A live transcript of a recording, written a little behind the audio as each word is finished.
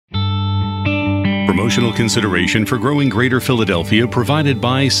Promotional consideration for growing Greater Philadelphia provided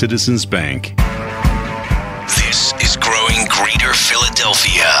by Citizens Bank. This is Growing Greater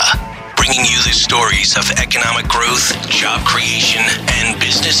Philadelphia, bringing you the stories of economic growth, job creation, and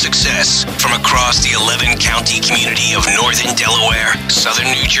business success from across the 11-county community of Northern Delaware, Southern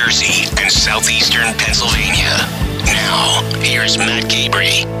New Jersey, and Southeastern Pennsylvania. Now, here's Matt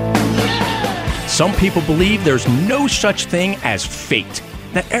Gabrey. Some people believe there's no such thing as fate,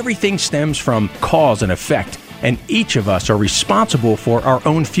 that everything stems from cause and effect, and each of us are responsible for our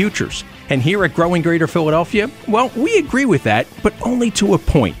own futures. And here at Growing Greater Philadelphia, well, we agree with that, but only to a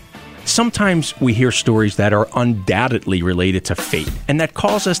point. Sometimes we hear stories that are undoubtedly related to fate, and that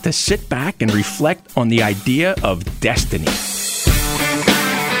cause us to sit back and reflect on the idea of destiny.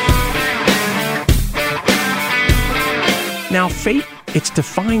 Now, fate, it's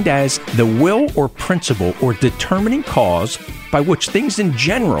defined as the will or principle or determining cause by which things in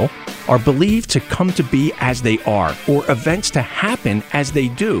general are believed to come to be as they are, or events to happen as they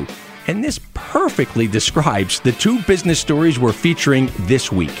do. And this perfectly describes the two business stories we're featuring this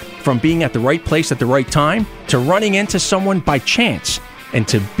week. From being at the right place at the right time, to running into someone by chance, and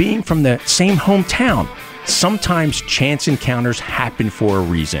to being from the same hometown. Sometimes chance encounters happen for a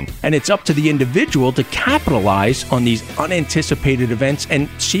reason, and it's up to the individual to capitalize on these unanticipated events and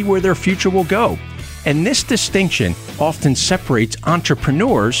see where their future will go. And this distinction often separates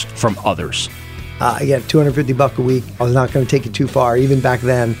entrepreneurs from others. I get $250 a week. I was not going to take it too far, even back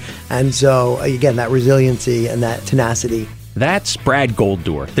then. And so, again, that resiliency and that tenacity. That's Brad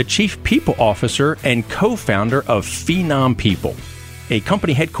Golddor, the Chief People Officer and co-founder of Phenom People, a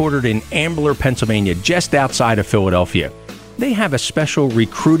company headquartered in Ambler, Pennsylvania, just outside of Philadelphia. They have a special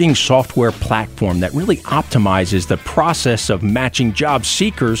recruiting software platform that really optimizes the process of matching job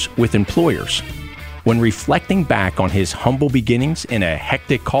seekers with employers. When reflecting back on his humble beginnings in a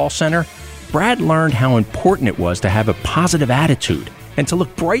hectic call center, Brad learned how important it was to have a positive attitude and to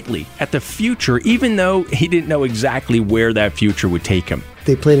look brightly at the future, even though he didn't know exactly where that future would take him.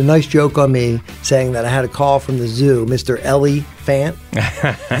 They played a nice joke on me saying that I had a call from the zoo, Mr. Ellie Fant.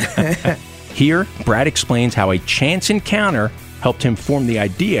 Here, Brad explains how a chance encounter helped him form the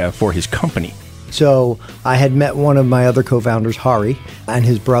idea for his company. So I had met one of my other co-founders, Hari, and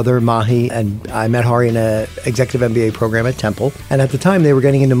his brother, Mahi, and I met Hari in an executive MBA program at Temple. And at the time, they were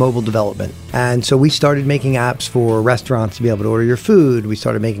getting into mobile development. And so we started making apps for restaurants to be able to order your food. We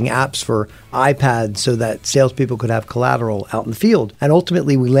started making apps for iPads so that salespeople could have collateral out in the field. And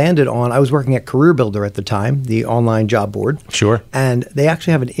ultimately, we landed on, I was working at Career Builder at the time, the online job board. Sure. And they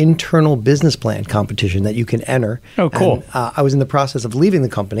actually have an internal business plan competition that you can enter. Oh, cool. And, I was in the process of leaving the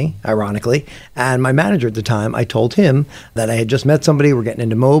company, ironically. And my manager at the time, I told him that I had just met somebody, we're getting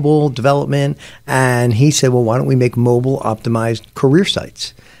into mobile development. And he said, well, why don't we make mobile optimized career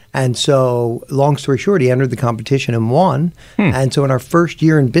sites? And so, long story short, he entered the competition and won. And so in our first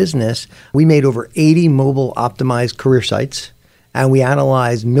year in business, we made over 80 mobile optimized career sites. And we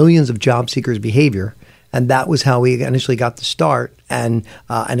analyzed millions of job seekers' behavior. And that was how we initially got the start, and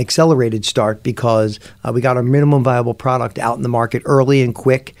an accelerated start, because we got our minimum viable product out in the market early and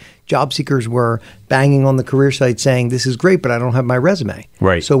quick. Job seekers were banging on the career site saying, this is great, but I don't have my resume.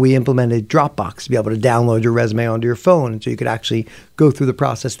 Right. So we implemented Dropbox to be able to download your resume onto your phone. And so you could actually go through the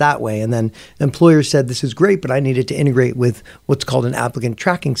process that way. And then employers said, this is great, but I needed to integrate with what's called an applicant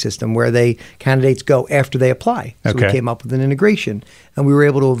tracking system, where candidates go after they apply. So we came up with an integration, and we were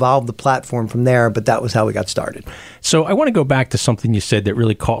able to evolve the platform from there, but that was how we got started. So I want to go back to something you said that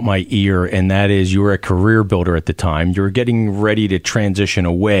really caught my ear, and that is you were a career builder at the time. You were getting ready to transition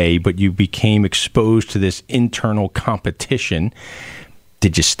away, but you became exposed to this internal competition.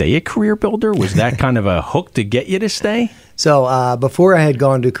 Did you stay a career builder? Was that kind of a hook to get you to stay? So before I had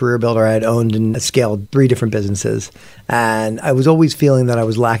gone to Career Builder, I had owned and scaled 3 different businesses. And I was always feeling that I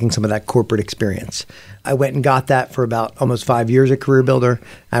was lacking some of that corporate experience. I went and got that for about almost 5 years at Career Builder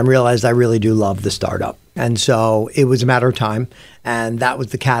and realized I really do love the startup. And so it was a matter of time. And that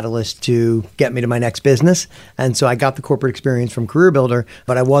was the catalyst to get me to my next business. And so I got the corporate experience from Career Builder,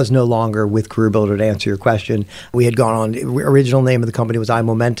 but I was no longer with Career Builder, to answer your question. We had gone on, the original name of the company was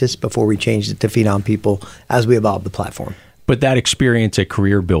iMomentous before we changed it to Phenom People as we evolved the platform. But that experience at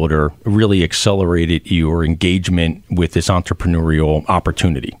Career Builder really accelerated your engagement with this entrepreneurial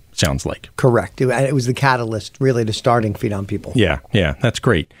opportunity, sounds like. Correct. It was the catalyst really to starting Phenom People. Yeah, that's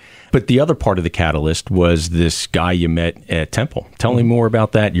great. But the other part of the catalyst was this guy you met at Temple. Tell me more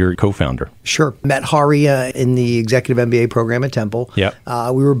about that, your co-founder. Sure. Met Hari in the executive MBA program at Temple. Yep.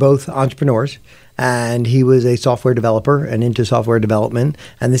 We were both entrepreneurs, and he was a software developer and into software development.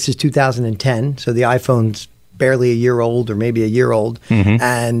 And this is 2010, so the iPhone's barely a year old or maybe a year old.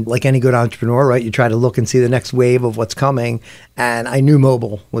 And like any good entrepreneur, right, you try to look and see the next wave of what's coming. And I knew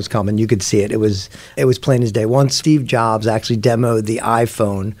mobile was coming. You could see it. It was plain as day. Once Steve Jobs actually demoed the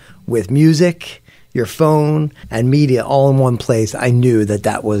iPhone with music, your phone, and media all in one place, I knew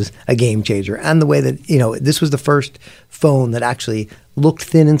that was a game changer. And the way that, this was the first phone that actually looked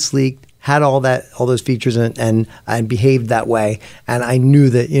thin and sleek, had all those features and behaved that way. And I knew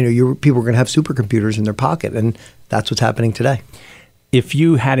that, people were going to have supercomputers in their pocket. And that's what's happening today. If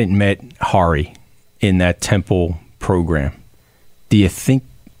you hadn't met Hari in that Temple program, do you think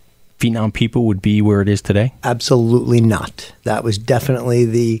Phenom People would be where it is today? Absolutely not. That was definitely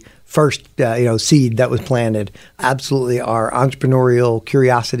the first seed that was planted. Absolutely, our entrepreneurial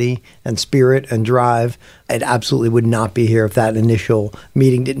curiosity and spirit and drive, it absolutely would not be here if that initial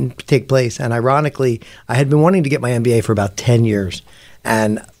meeting didn't take place. And ironically, I had been wanting to get my MBA for about 10 years.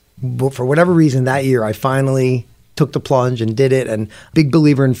 And for whatever reason, that year, I finally took the plunge and did it, and big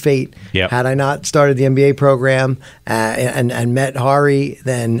believer in fate. Yep. Had I not started the MBA program and met Hari,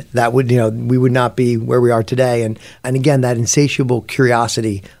 then that would, we would not be where we are today. And again, that insatiable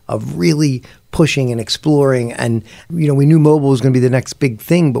curiosity of really pushing and exploring. And, we knew mobile was going to be the next big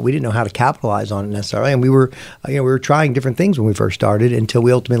thing, but we didn't know how to capitalize on it necessarily. And we were trying different things when we first started until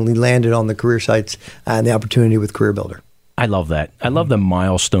we ultimately landed on the career sites and the opportunity with Career Builder. I love that. I love the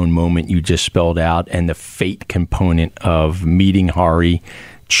milestone moment you just spelled out and the fate component of meeting Hari,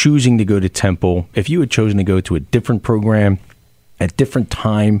 choosing to go to Temple. If you had chosen to go to a different program at different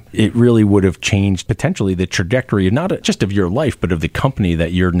time, it really would have changed potentially the trajectory, not just of your life, but of the company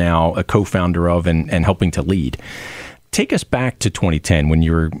that you're now a co-founder of and helping to lead. Take us back to 2010 when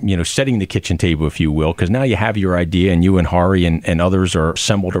you were, setting the kitchen table, if you will, because now you have your idea and you and Hari and others are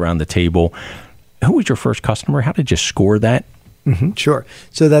assembled around the table. Who was your first customer? How did you score that? Sure.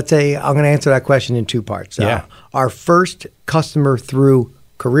 So I'm going to answer that question in two parts. Yeah. Our first customer through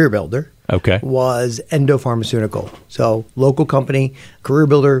Career Builder was Endo Pharmaceutical. So local company, Career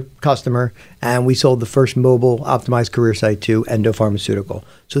Builder customer, and we sold the first mobile optimized career site to Endo Pharmaceutical.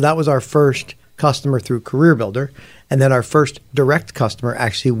 So that was our first customer through Career Builder. And then our first direct customer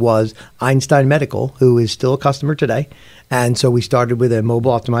actually was Einstein Medical, who is still a customer today. And so we started with a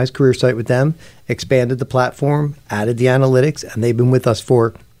mobile optimized career site with them, expanded the platform, added the analytics, and they've been with us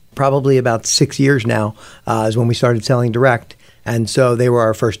for probably about 6 years now, is when we started selling direct. And so they were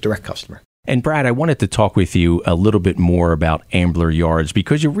our first direct customer. And Brad, I wanted to talk with you a little bit more about Ambler Yards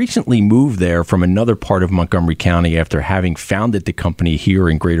because you recently moved there from another part of Montgomery County after having founded the company here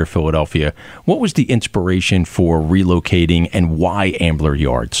in Greater Philadelphia. What was the inspiration for relocating and why Ambler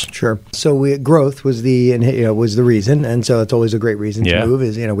Yards? Sure. So growth was the reason, and so it's always a great reason to move.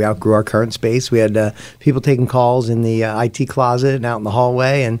 Is we outgrew our current space. We had people taking calls in the IT closet and out in the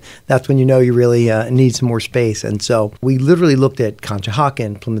hallway, and that's when you really need some more space. And so we literally looked at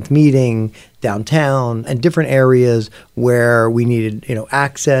Conshohocken, Plymouth Meeting, downtown, and different areas where we needed,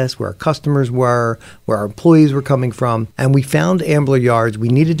 access, where our customers were, where our employees were coming from. And we found Ambler Yards. We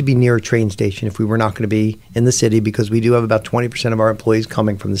needed to be near a train station if we were not going to be in the city, because we do have about 20% of our employees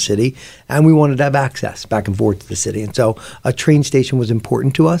coming from the city, and we wanted to have access back and forth to the city. And so a train station was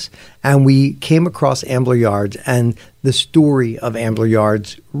important to us, and we came across Ambler Yards, and the story of Ambler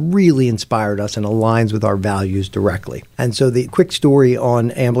Yards really inspired us and aligns with our values directly. And so the quick story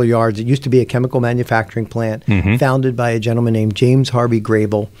on Ambler Yards, it used to be a chemical manufacturing plant founded by a gentleman named James Harvey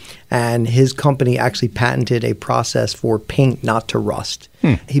Grable, and his company actually patented a process for paint not to rust.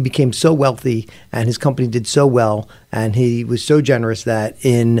 He became so wealthy and his company did so well, and he was so generous that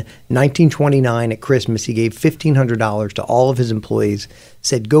in 1929 at Christmas, he gave $1,500 to all of his employees,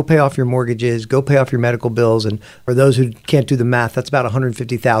 said, go pay off your mortgages, go pay off your medical bills. And for those who can't do the math, that's about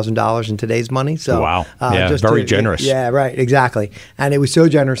 $150,000 in today's money. So wow. Very generous. Yeah, right. Exactly. And it was so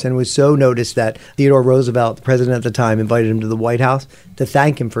generous and was so noticed that Theodore Roosevelt, the president at the time, invited him to the White House to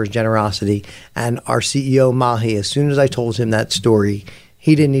thank him for his generosity. And our CEO, Mahi, as soon as I told him that story,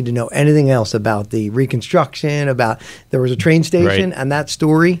 he didn't need to know anything else about the reconstruction, about there was a train station and that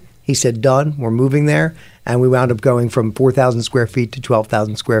story. He said, done, we're moving there. And we wound up going from 4,000 square feet to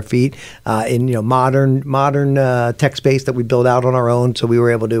 12,000 square feet in modern tech space that we built out on our own. So we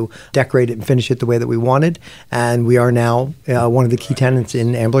were able to decorate it and finish it the way that we wanted. And we are now one of the key tenants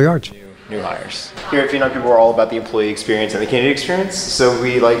in Ambler Yards. New hires. Here at Phenom People, we're all about the employee experience and the candidate experience. So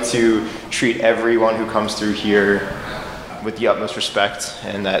we like to treat everyone who comes through here with the utmost respect,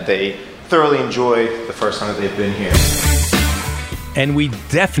 and that they thoroughly enjoy the first time that they've been here. And we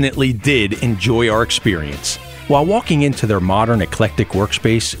definitely did enjoy our experience. While walking into their modern, eclectic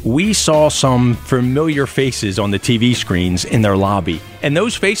workspace, we saw some familiar faces on the TV screens in their lobby. And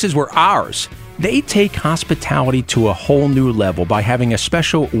those faces were ours. They take hospitality to a whole new level by having a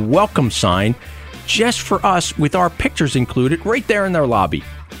special welcome sign just for us with our pictures included right there in their lobby.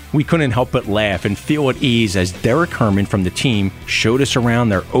 We couldn't help but laugh and feel at ease as Derek Herman from the team showed us around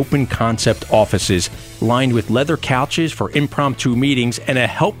their open concept offices lined with leather couches for impromptu meetings and a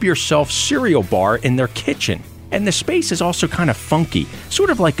help-yourself cereal bar in their kitchen. And the space is also kind of funky,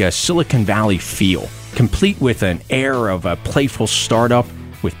 sort of like a Silicon Valley feel, complete with an air of a playful startup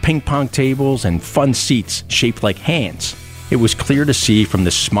with ping pong tables and fun seats shaped like hands. It was clear to see from the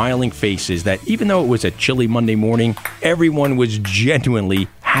smiling faces that even though it was a chilly Monday morning, everyone was genuinely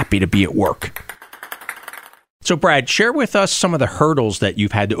happy to be at work. So Brad, share with us some of the hurdles that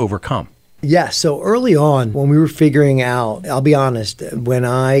you've had to overcome. Yeah, so early on when we were figuring out, I'll be honest, when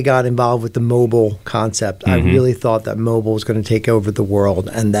I got involved with the mobile concept, I really thought that mobile was going to take over the world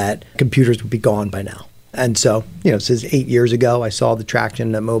and that computers would be gone by now. And so, this is 8 years ago, I saw the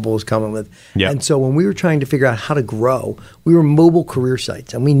traction that mobile was coming with. Yep. And so when we were trying to figure out how to grow, we were mobile career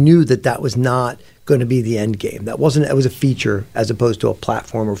sites, and we knew that that was not going to be the end game. It was a feature as opposed to a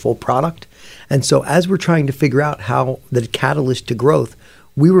platform or full product. And so as we're trying to figure out how the catalyst to growth,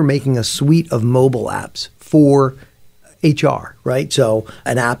 we were making a suite of mobile apps for HR, right? So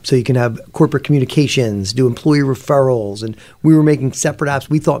an app so you can have corporate communications, do employee referrals, and we were making separate apps.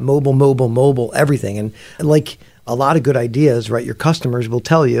 We thought mobile, everything. And like a lot of good ideas, right, your customers will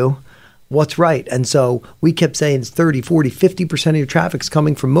tell you what's right. And so we kept saying it's 30, 40, 50% of your traffic's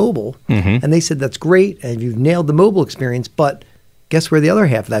coming from mobile. And they said, that's great, and you've nailed the mobile experience, but guess where the other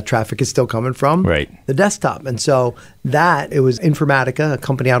half of that traffic is still coming from? Right. The desktop. And so it was Informatica, a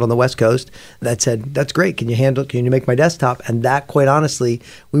company out on the West Coast, that said, that's great. Can you make my desktop? And that, quite honestly,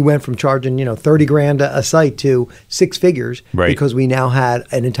 we went from charging, $30,000 a site to six figures because we now had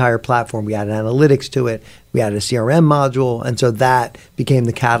an entire platform. We added analytics to it. We added a CRM module. And so that became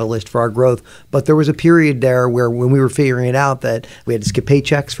the catalyst for our growth. But there was a period there where when we were figuring it out that we had to skip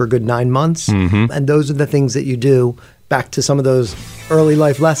paychecks for a good 9 months. And those are the things that you do. Back to some of those early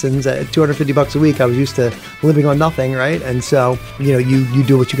life lessons at $250 a week. I was used to living on nothing, right? And so, you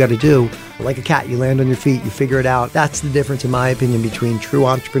do what you got to do. Like a cat, you land on your feet, you figure it out. That's the difference, in my opinion, between true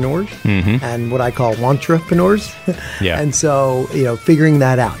entrepreneurs and what I call wantrepreneurs. And so, figuring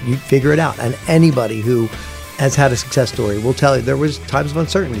that out, you figure it out. And anybody who has had a success story will tell you there was times of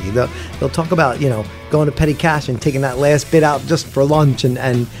uncertainty. They'll talk about, going to petty cash and taking that last bit out just for lunch and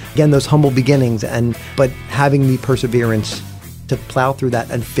again, those humble beginnings, but having the perseverance to plow through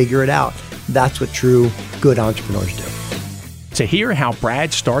that and figure it out. That's what true good entrepreneurs do. To hear how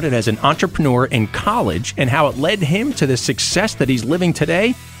Brad started as an entrepreneur in college and how it led him to the success that he's living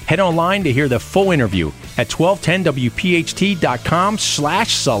today, head online to hear the full interview at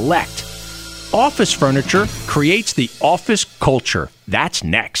 1210wpht.com/select. Office furniture creates the office culture. That's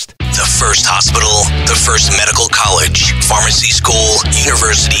next. The first hospital, the first medical college, pharmacy school,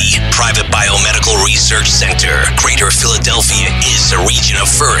 university, private biomedical research center. Greater Philadelphia is a region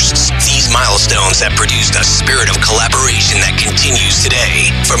of firsts. These milestones have produced a spirit of collaboration that continues today.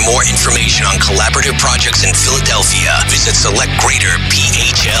 For more information on collaborative projects in Philadelphia, visit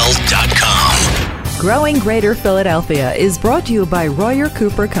selectgreaterphl.com. Growing Greater Philadelphia is brought to you by Royer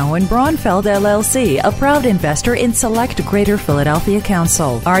Cooper Cohen Braunfeld LLC, a proud investor in Select Greater Philadelphia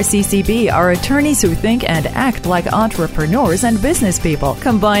Council. RCCB are attorneys who think and act like entrepreneurs and business people,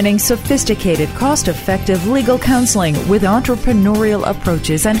 combining sophisticated, cost-effective legal counseling with entrepreneurial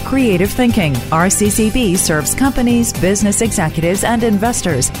approaches and creative thinking. RCCB serves companies, business executives, and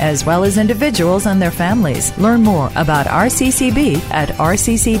investors, as well as individuals and their families. Learn more about RCCB at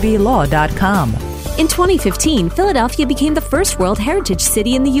rccblaw.com. In 2015, Philadelphia became the first World Heritage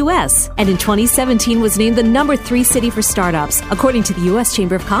City in the U.S., and in 2017 was named the number 3 city for startups, according to the U.S.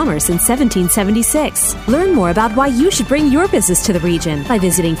 Chamber of Commerce in 1776. Learn more about why you should bring your business to the region by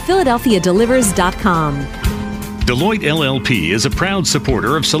visiting PhiladelphiaDelivers.com. Deloitte LLP is a proud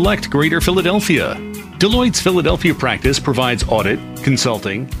supporter of Select Greater Philadelphia. Deloitte's Philadelphia practice provides audit,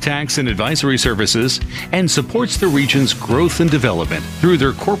 consulting, tax, and advisory services and supports the region's growth and development through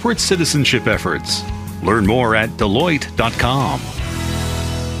their corporate citizenship efforts. Learn more at Deloitte.com.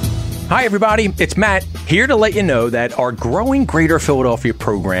 Hi, everybody. It's Matt here to let you know that our growing Greater Philadelphia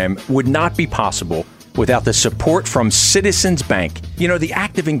program would not be possible without the support from Citizens Bank. The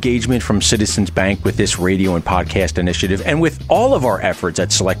active engagement from Citizens Bank with this radio and podcast initiative, and with all of our efforts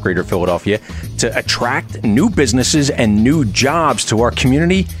at Select Greater Philadelphia to attract new businesses and new jobs to our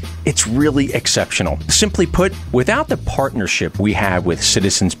community, it's really exceptional. Simply put, without the partnership we have with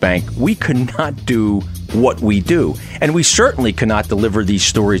Citizens Bank, we could not do what we do. And we certainly cannot deliver these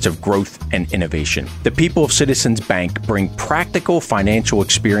stories of growth and innovation. The people of Citizens Bank bring practical financial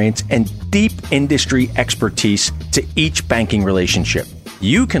experience and deep industry expertise to each banking relationship.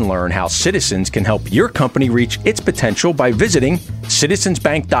 You can learn how Citizens can help your company reach its potential by visiting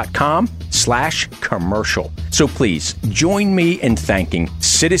citizensbank.com/commercial. So please join me in thanking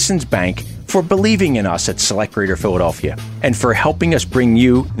Citizens Bank for believing in us at Select Greater Philadelphia and for helping us bring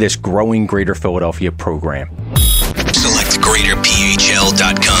you this growing Greater Philadelphia program.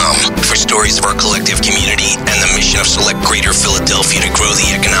 SelectGreaterPHL.com for stories of our collective community and the mission of Select Greater Philadelphia to grow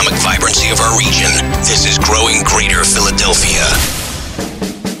the economic vibrancy of our region. This is Growing Greater Philadelphia.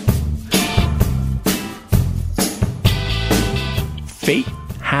 Fate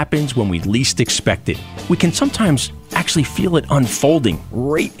happens when we least expect it. We can sometimes actually feel it unfolding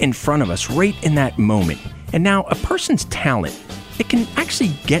right in front of us, right in that moment. And now a person's talent, it can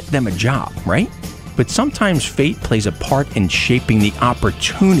actually get them a job, right? But sometimes fate plays a part in shaping the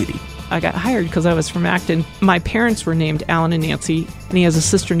opportunity. I got hired because I was from Acton. My parents were named Alan and Nancy, and he has a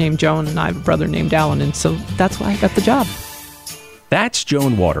sister named Joan, and I have a brother named Alan, and so that's why I got the job. That's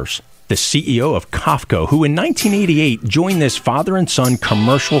Joan Waters, the CEO of Kafco, who in 1988 joined this father and son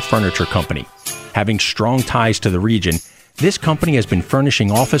commercial furniture company. Having strong ties to the region, this company has been furnishing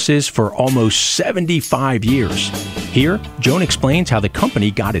offices for almost 75 years. Here, Joan explains how the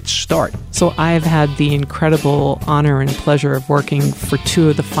company got its start. So I've had the incredible honor and pleasure of working for two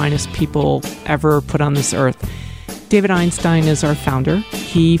of the finest people ever put on this earth. David Einstein is our founder.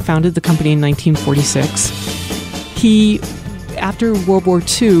 He founded the company in 1946. He, after World War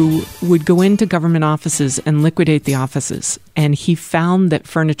II, would go into government offices and liquidate the offices. And he found that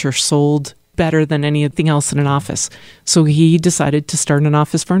furniture sold better than anything else in an office. So he decided to start an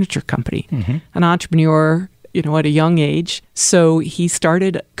office furniture company. An entrepreneur, at a young age. So he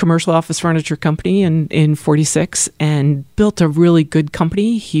started a commercial office furniture company in 46 and built a really good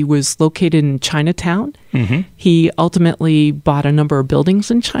company. He was located in Chinatown. He ultimately bought a number of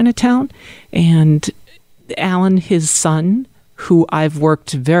buildings in Chinatown. And Alan, his son, who I've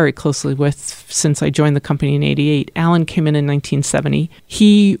worked very closely with since I joined the company in 88. Alan came in 1970.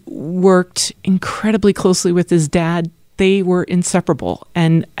 He worked incredibly closely with his dad. They were inseparable.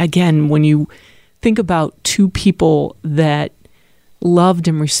 And again, when you think about two people that loved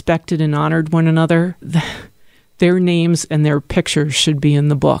and respected and honored one another, their names and their pictures should be in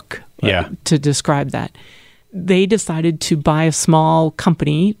the book to describe that. They decided to buy a small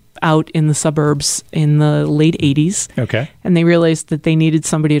company out in the suburbs in the late 80s. Okay. And they realized that they needed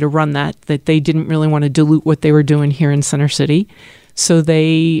somebody to run that they didn't really want to dilute what they were doing here in Center City. So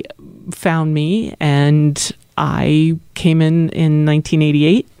they found me, and I came in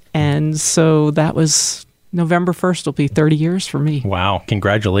 1988. And so that was November 1st will be 30 years for me. Wow.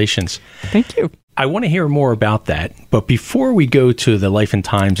 Congratulations. Thank you. I want to hear more about that. But before we go to the life and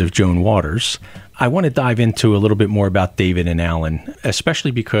times of Joan Waters, I want to dive into a little bit more about David and Alan,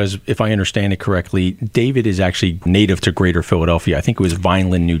 especially because, if I understand it correctly, David is actually native to Greater Philadelphia. I think it was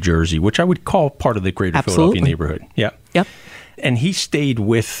Vineland, New Jersey, which I would call part of the Greater Philadelphia neighborhood. Yeah. Yep. And he stayed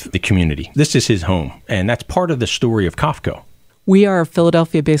with the community. This is his home. And that's part of the story of Kafco. We are a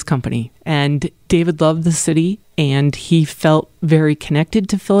Philadelphia-based company, and David loved the city, and he felt very connected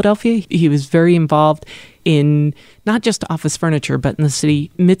to Philadelphia. He was very involved in not just office furniture, but in the city.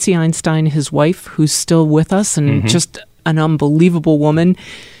 Mitzi Einstein, his wife, who's still with us and just an unbelievable woman,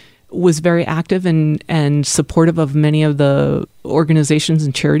 was very active and supportive of many of the organizations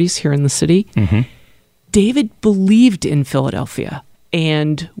and charities here in the city. David believed in Philadelphia.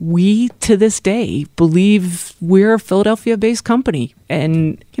 And we, to this day, believe we're a Philadelphia-based company.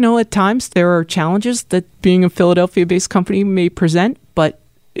 And, at times there are challenges that being a Philadelphia-based company may present, but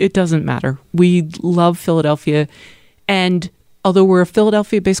it doesn't matter. We love Philadelphia. And although we're a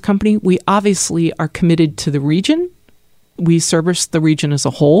Philadelphia-based company, we obviously are committed to the region. We service the region as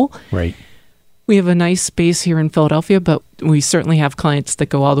a whole. Right. We have a nice base here in Philadelphia, but we certainly have clients that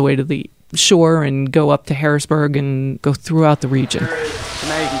go all the way to the shore and go up to Harrisburg and go throughout the region. So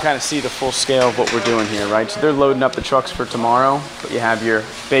now you can kind of see the full scale of what we're doing here, right? So they're loading up the trucks for tomorrow, but you have your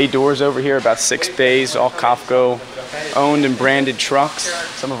bay doors over here, about 6 bays, all Kafco owned and branded trucks.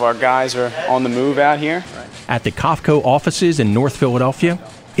 Some of our guys are on the move out here. At the Kafco offices in North Philadelphia,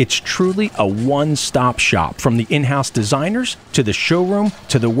 it's truly a one-stop shop. From the in-house designers to the showroom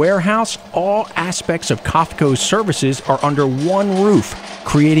to the warehouse, all aspects of Kafco's services are under one roof,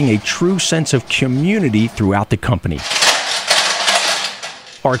 creating a true sense of community throughout the company.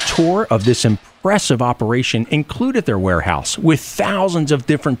 Our tour of this impressive operation included their warehouse with thousands of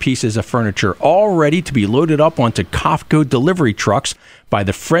different pieces of furniture all ready to be loaded up onto Kafco delivery trucks by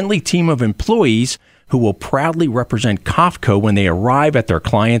the friendly team of employees who will proudly represent Kafco when they arrive at their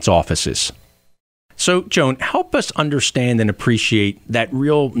clients' offices. So, Joan, help us understand and appreciate that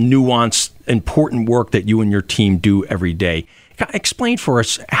real nuanced, important work that you and your team do every day. Explain for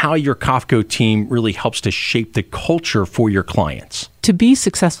us how your Kafco team really helps to shape the culture for your clients. To be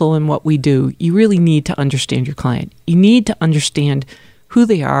successful in what we do, you really need to understand your client. You need to understand who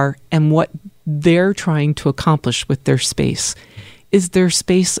they are and what they're trying to accomplish with their space. Is their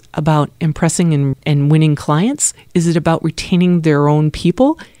space about impressing and winning clients? Is it about retaining their own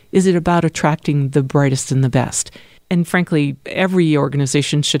people? Is it about attracting the brightest and the best? And frankly, every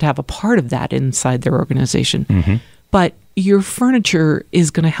organization should have a part of that inside their organization. Mm-hmm. But your furniture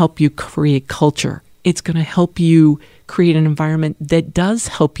is going to help you create culture. It's going to help you create an environment that does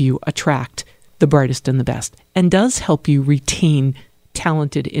help you attract the brightest and the best and does help you retain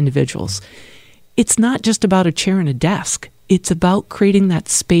talented individuals. It's not just about a chair and a desk. It's about creating that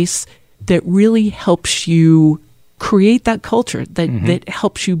space that really helps you create that culture, that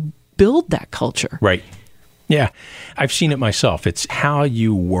helps you build that culture. Right. Yeah. I've seen it myself. It's how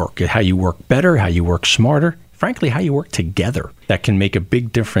you work better, how you work smarter, frankly, how you work together that can make a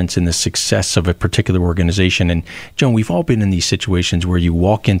big difference in the success of a particular organization. And Joan, we've all been in these situations where you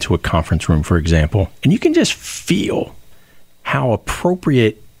walk into a conference room, for example, and you can just feel how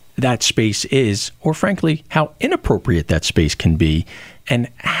appropriate that space is, or frankly, how inappropriate that space can be, and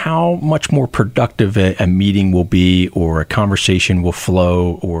how much more productive a meeting will be, or a conversation will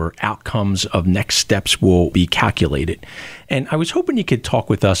flow, or outcomes of next steps will be calculated. And I was hoping you could talk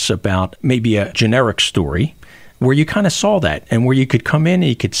with us about maybe a generic story where you kind of saw that, and where you could come in and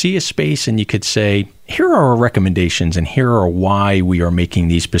you could see a space and you could say, here are our recommendations and here are why we are making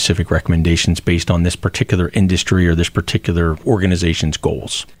these specific recommendations based on this particular industry or this particular organization's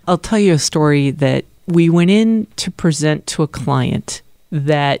goals. I'll tell you a story that we went in to present to a client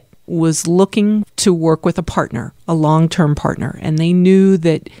that was looking to work with a partner, a long-term partner, and they knew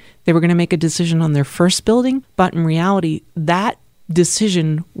that they were going to make a decision on their first building, but in reality, that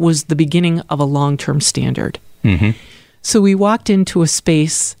decision was the beginning of a long-term standard. Mm-hmm. So we walked into a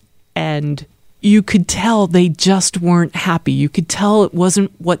space and you could tell they just weren't happy. You could tell it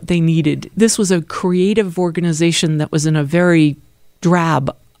wasn't what they needed. This was a creative organization that was in a very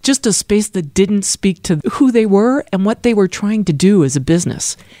drab, just a space that didn't speak to who they were and what they were trying to do as a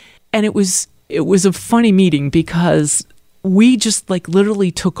business. And it was a funny meeting because we just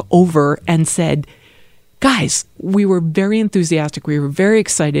literally took over and said, guys, we were very enthusiastic. We were very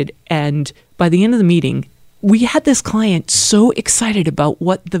excited. And by the end of the meeting, we had this client so excited about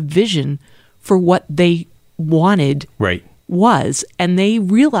what the vision for what they wanted was. And they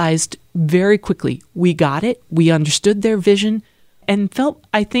realized very quickly, we got it. We understood their vision and felt,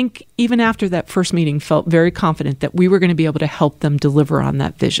 I think, even after that first meeting, felt very confident that we were going to be able to help them deliver on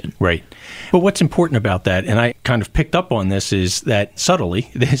that vision. Right. But what's important about that, and I kind of picked up on this, is that subtly,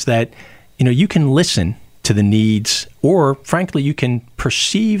 is that, you can listen to the needs, or frankly, you can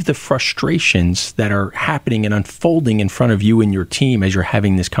perceive the frustrations that are happening and unfolding in front of you and your team as you're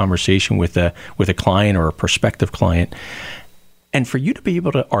having this conversation with a client or a prospective client. And for you to be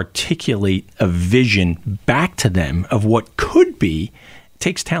able to articulate a vision back to them of what could be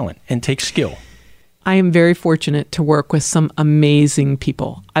takes talent and takes skill. I am very fortunate to work with some amazing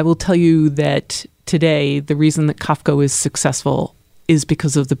people. I will tell you that today, the reason that Kafco is successful is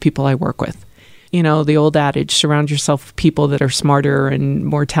because of the people I work with. The old adage, surround yourself with people that are smarter and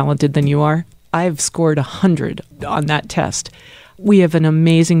more talented than you are. I've scored 100 on that test. We have an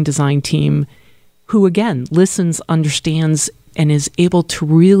amazing design team who, again, listens, understands, and is able to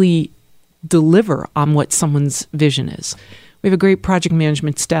really deliver on what someone's vision is. We have a great project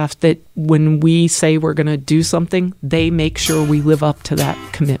management staff that when we say we're going to do something, they make sure we live up to that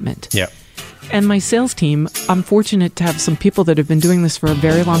commitment. Yeah. And my sales team, I'm fortunate to have some people that have been doing this for a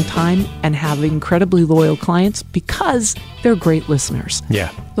very long time and have incredibly loyal clients because they're great listeners.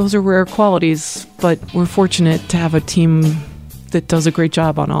 Yeah. Those are rare qualities, but we're fortunate to have a team that does a great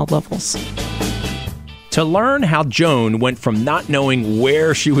job on all levels. To learn how Joan went from not knowing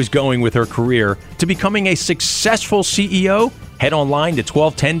where she was going with her career to becoming a successful CEO, head online to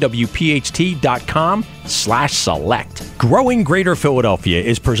 1210wpht.com/select. Growing Greater Philadelphia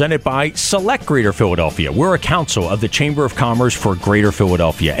is presented by Select Greater Philadelphia. We're a council of the Chamber of Commerce for Greater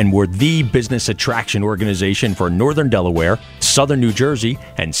Philadelphia, and we're the business attraction organization for Northern Delaware, Southern New Jersey,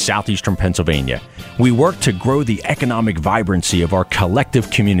 and Southeastern Pennsylvania. We work to grow the economic vibrancy of our collective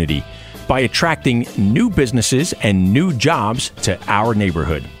community by attracting new businesses and new jobs to our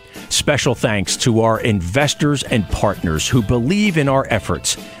neighborhood. Special thanks to our investors and partners who believe in our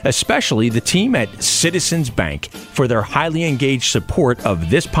efforts, especially the team at Citizens Bank for their highly engaged support of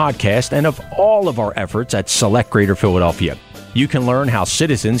this podcast and of all of our efforts at Select Greater Philadelphia. You can learn how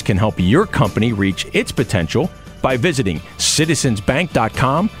Citizens can help your company reach its potential by visiting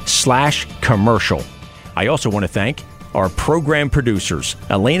citizensbank.com/commercial. I also want to thank our program producers,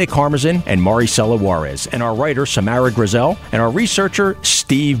 Elena Carmazin and Maricela Juarez, and our writer, Samara Grizel, and our researcher,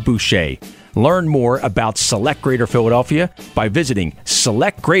 Steve Boucher. Learn more about Select Greater Philadelphia by visiting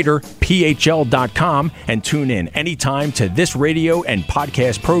selectgreaterphl.com and tune in anytime to this radio and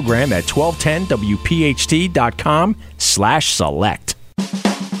podcast program at 1210wpht.com/select.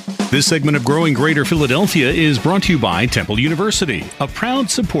 This segment of Growing Greater Philadelphia is brought to you by Temple University, a proud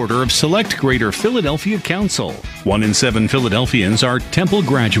supporter of Select Greater Philadelphia Council. 1 in 7 Philadelphians are Temple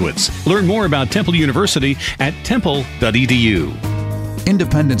graduates. Learn more about Temple University at temple.edu.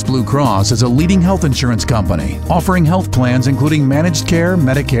 Independence Blue Cross is a leading health insurance company offering health plans including managed care,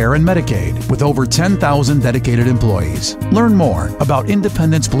 Medicare, and Medicaid with over 10,000 dedicated employees. Learn more about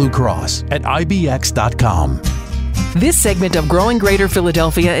Independence Blue Cross at ibx.com. This segment of Growing Greater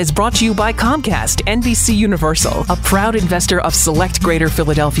Philadelphia is brought to you by Comcast NBC Universal, a proud investor of Select Greater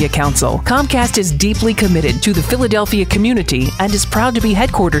Philadelphia Council. Comcast is deeply committed to the Philadelphia community and is proud to be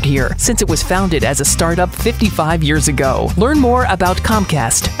headquartered here since it was founded as a startup 55 years ago. Learn more about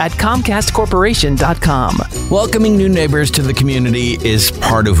Comcast at comcastcorporation.com. Welcoming new neighbors to the community is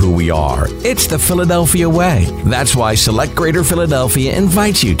part of who we are. It's the Philadelphia way. That's why Select Greater Philadelphia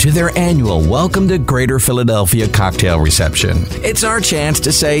invites you to their annual Welcome to Greater Philadelphia cocktail reception. It's our chance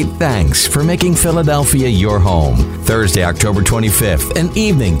to say thanks for making Philadelphia your home. Thursday, October 25th, an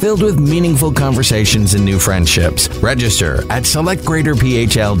evening filled with meaningful conversations and new friendships. Register at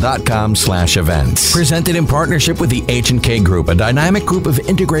selectgreaterphl.com/events. Presented in partnership with the H&K Group, a dynamic group of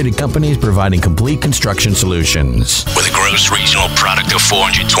integrated companies providing complete construction solutions. With a gross regional product of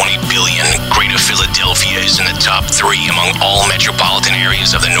 $420 billion, Greater Philadelphia is in the top 3 among all metropolitan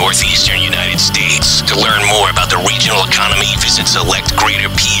areas of the northeastern United States. To learn more about the regional economy, visit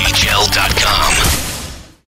selectgreaterphl.com.